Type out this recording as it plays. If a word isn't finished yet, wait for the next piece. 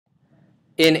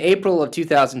In April of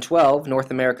 2012,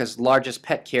 North America's largest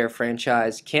pet care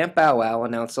franchise, Camp Bow Wow,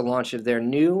 announced the launch of their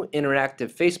new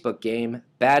interactive Facebook game,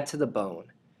 Bad to the Bone.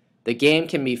 The game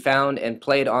can be found and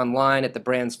played online at the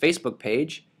brand's Facebook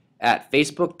page at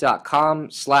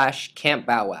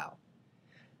facebook.com/campbowwow.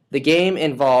 The game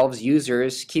involves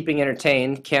users keeping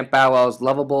entertained Camp Bow Wow's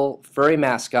lovable, furry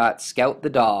mascot, Scout the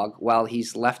dog, while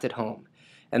he's left at home.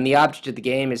 And the object of the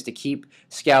game is to keep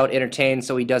Scout entertained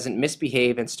so he doesn't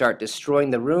misbehave and start destroying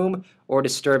the room or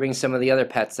disturbing some of the other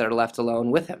pets that are left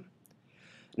alone with him.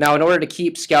 Now, in order to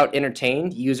keep Scout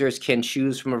entertained, users can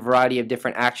choose from a variety of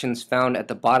different actions found at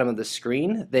the bottom of the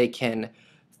screen. They can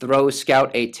throw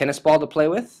Scout a tennis ball to play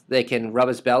with. They can rub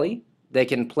his belly. They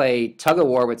can play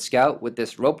tug-of-war with Scout with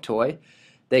this rope toy.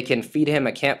 They can feed him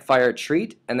a campfire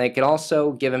treat, and they can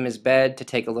also give him his bed to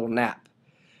take a little nap.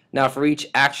 Now, for each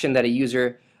action that a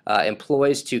user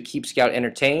employs to keep Scout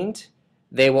entertained,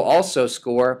 they will also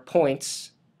score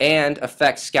points and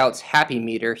affect Scout's happy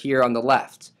meter here on the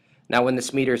left. Now, when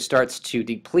this meter starts to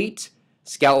deplete,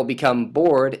 Scout will become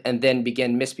bored and then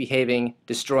begin misbehaving,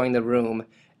 destroying the room,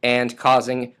 and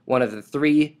causing one of the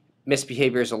 3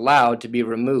 misbehaviors allowed to be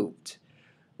removed.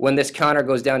 When this counter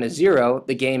goes down to 0,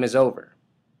 the game is over.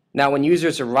 Now, when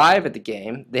users arrive at the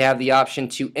game, they have the option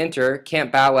to enter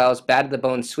Camp Bow Wow's Bad to the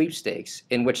Bone sweepstakes,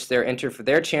 in which they're entered for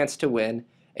their chance to win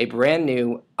a brand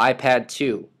new iPad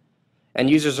 2. And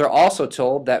users are also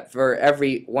told that for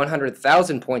every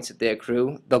 100,000 points that they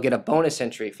accrue, they'll get a bonus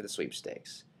entry for the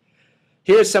sweepstakes.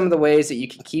 Here are some of the ways that you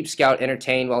can keep Scout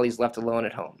entertained while he's left alone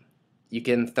at home. You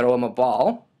can throw him a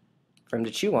ball for him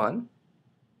to chew on,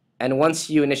 and once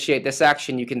you initiate this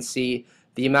action, you can see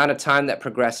the amount of time that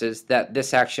progresses that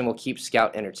this action will keep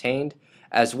Scout entertained,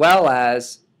 as well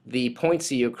as the points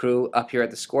that you accrue up here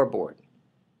at the scoreboard.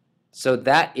 So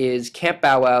that is Camp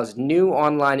Bow Wow's new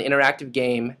online interactive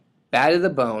game, Bad to the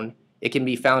Bone. It can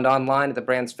be found online at the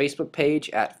brand's Facebook page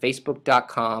at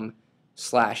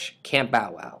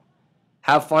facebook.com/campbowwow.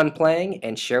 Have fun playing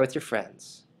and share with your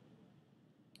friends.